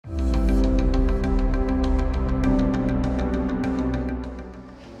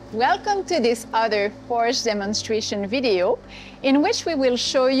Welcome to this other FORJ demonstration video in which we will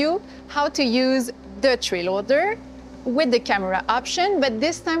show you how to use the tray loader with the camera option, but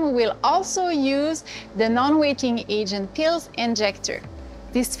this time we will also use the non-weighting agent pills injector.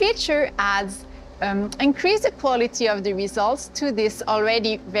 This feature adds increase the quality of the results to this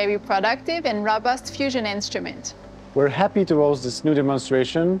already very productive and robust fusion instrument. We're happy to host this new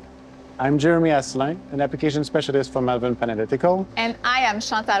demonstration. I'm Jeremy Asselin, an application specialist for Malvern Panalytical. And I am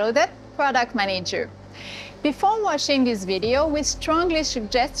Chantal Odette, product manager. Before watching this video, we strongly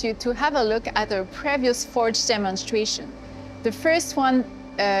suggest you to have a look at our previous FORJ demonstration. The first one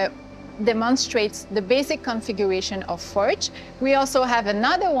demonstrates the basic configuration of FORJ. We also have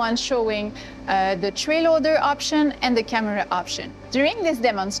another one showing the tray loader option and the camera option. During this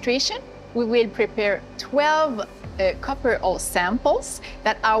demonstration, we will prepare 12 copper ore samples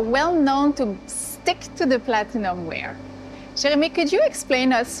that are well known to stick to the platinum ware. Jeremy, could you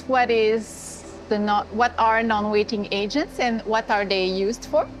explain us what are non-weighting agents and what are they used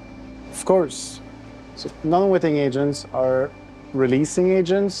for? Of course. So non-weighting agents are releasing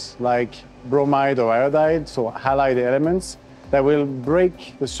agents like bromide or iodide, so halide elements that will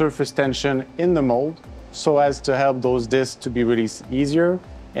break the surface tension in the mold so as to help those discs to be released easier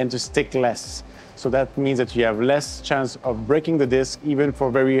and to stick less. So that means that you have less chance of breaking the disc, even for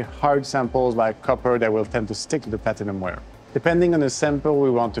very hard samples like copper that will tend to stick to the platinum ware. Depending on the sample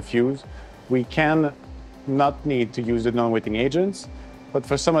we want to fuse, we can not need to use the non-weighting agents, but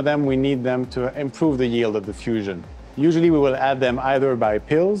for some of them, we need them to improve the yield of the fusion. Usually we will add them either by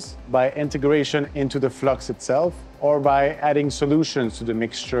pills, by integration into the flux itself, or by adding solutions to the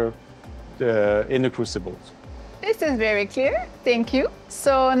mixture in the crucibles. This is very clear, thank you.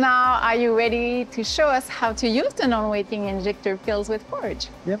 So now, are you ready to show us how to use the non-weighting injector pills with FORJ?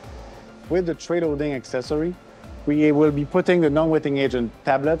 Yep. With the tray loading accessory, we will be putting the non-weighting agent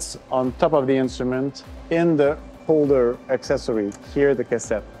tablets on top of the instrument in the holder accessory, here the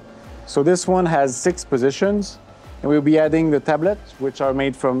cassette. So this one has 6 positions, and we'll be adding the tablets, which are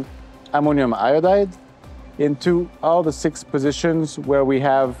made from ammonium iodide, into all the 6 positions where we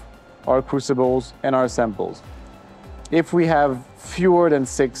have our crucibles and our samples. If we have fewer than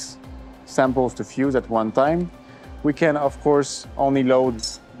 6 samples to fuse at one time, we can, of course, only load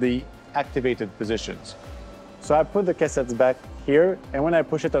the activated positions. So I put the cassettes back here, and when I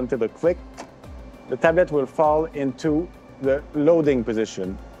push it until the click, the tablet will fall into the loading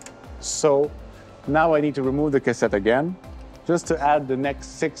position. So now I need to remove the cassette again, just to add the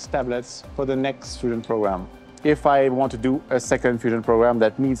next 6 tablets for the next fusion program, if I want to do a second fusion program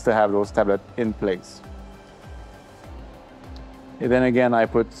that needs to have those tablets in place. And then again, I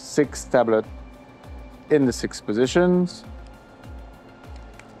put 6 tablets in the 6 positions.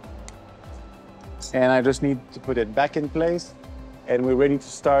 And I just need to put it back in place. And we're ready to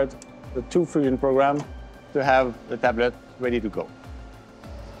start the 2 fusion program to have the tablet ready to go.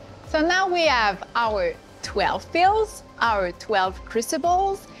 So now we have our 12 pills, our 12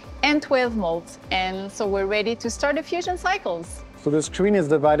 crucibles, and 12 molds. And so we're ready to start the fusion cycles. So the screen is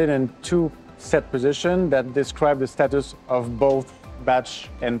divided in 2 set positions that describe the status of both batch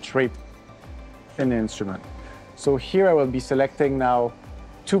and tray in the instrument. So here I will be selecting now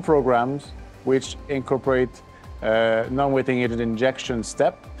 2 programs which incorporate non-weighting agent injection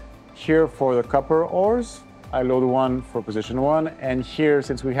step. Here for the copper ores, I load one for position 1, and here,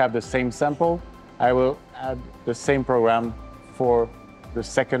 since we have the same sample, I will add the same program for the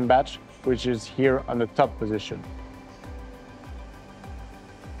second batch, which is here on the top position.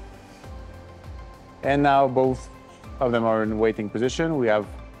 And now both of them are in waiting position. We have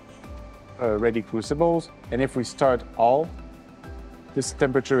ready crucibles, and if we start all, this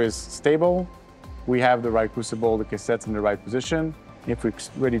temperature is stable. We have the right crucible, the cassettes in the right position. If we're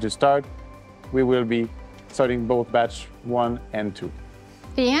ready to start, we will be starting both batch 1 and 2.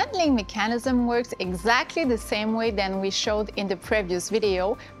 The handling mechanism works exactly the same way than we showed in the previous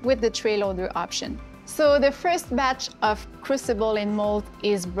video with the tray loader option. So the first batch of crucible and mold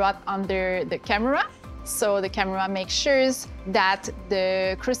is brought under the camera. So the camera makes sure that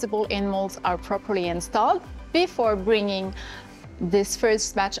the crucible and molds are properly installed before bringing this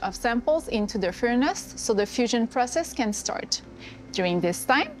first batch of samples into the furnace so the fusion process can start. During this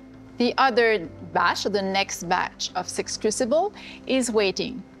time, the other batch, or the next batch of 6 crucible, is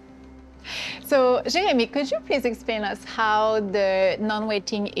waiting. So, Jeremy, could you please explain us how the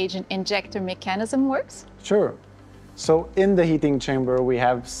non-weighting agent injector mechanism works? Sure. So in the heating chamber, we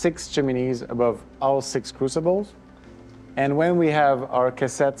have 6 chimneys above all 6 crucibles. And when we have our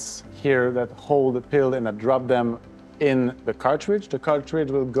cassettes here that hold the pill and that drop them in the cartridge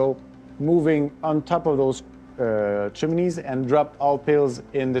will go moving on top of those chimneys and drop all pills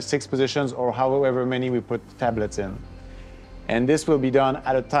in the 6 positions or however many we put tablets in. And this will be done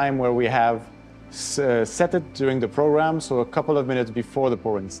at a time where we have set it during the program, so a couple of minutes before the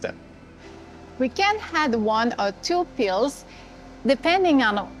pouring step. We can add 1 or 2 pills depending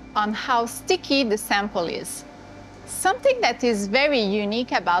on how sticky the sample is. Something that is very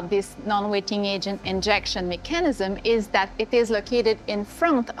unique about this non-wetting agent injection mechanism is that it is located in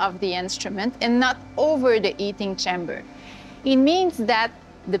front of the instrument and not over the heating chamber. It means that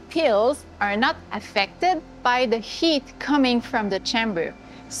the pills are not affected by the heat coming from the chamber,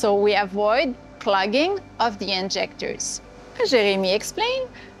 so we avoid clogging of the injectors. As Jeremy explained,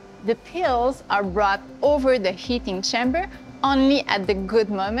 the pills are brought over the heating chamber only at the good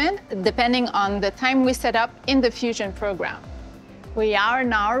moment, depending on the time we set up in the fusion program. We are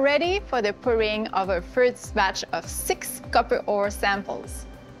now ready for the pouring of our first batch of 6 copper ore samples.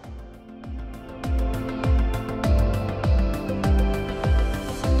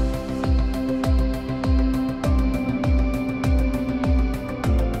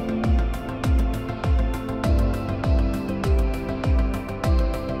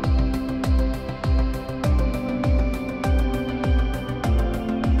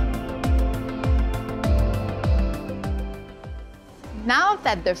 Now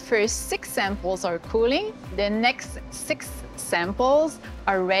that the first 6 samples are cooling, the next 6 samples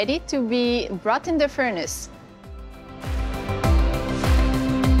are ready to be brought in the furnace.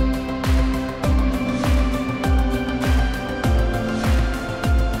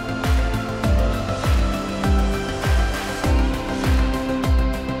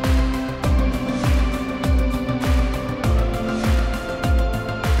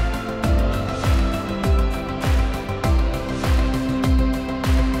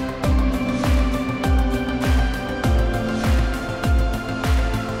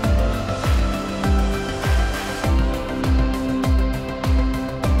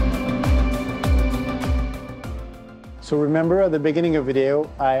 So remember at the beginning of the video,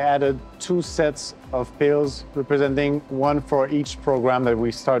 I added 2 sets of pills representing 1 for each program that we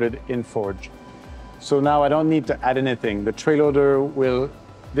started in FORJ. So now I don't need to add anything. The tray loader will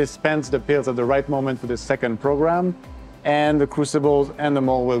dispense the pills at the right moment for the second program, and the crucibles and the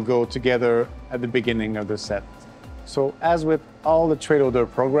mold will go together at the beginning of the set. So as with all the tray loader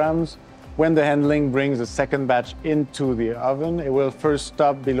programs, when the handling brings the second batch into the oven, it will first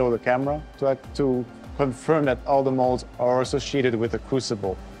stop below the camera to confirm that all the molds are associated with the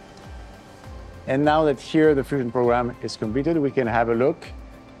crucible. And now that here the fusion program is completed, we can have a look.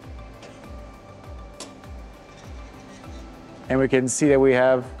 And we can see that we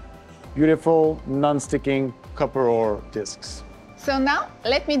have beautiful, non-sticking copper ore discs. So now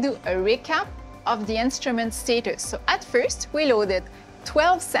let me do a recap of the instrument status. So at first we loaded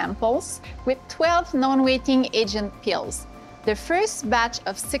 12 samples with 12 non-wetting agent pills. The first batch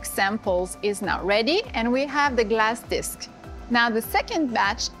of 6 samples is now ready and we have the glass disc. Now the second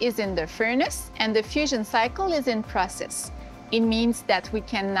batch is in the furnace and the fusion cycle is in process. It means that we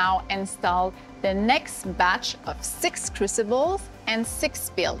can now install the next batch of 6 crucibles and 6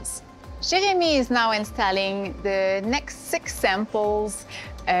 pills. Jeremy is now installing the next 6 samples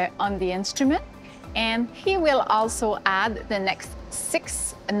on the instrument, and he will also add the next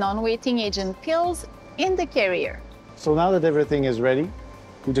 6 non-wetting agent pills in the carrier. So now that everything is ready,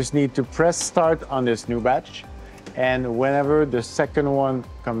 we just need to press start on this new batch, and whenever the second one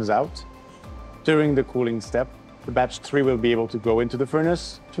comes out, during the cooling step, the batch 3 will be able to go into the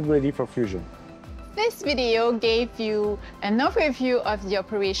furnace to be ready for fusion. This video gave you an overview of the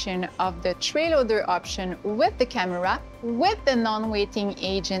operation of the tray loader option with the camera with the non-wetting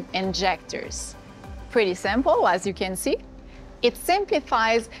agent injectors. Pretty simple, as you can see. It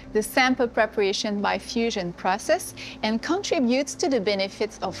simplifies the sample preparation by fusion process and contributes to the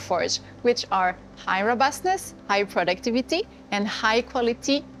benefits of FORJ, which are high robustness, high productivity, and high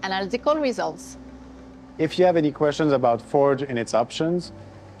quality analytical results. If you have any questions about FORJ and its options,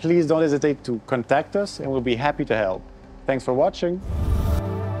 please don't hesitate to contact us and we'll be happy to help. Thanks for watching.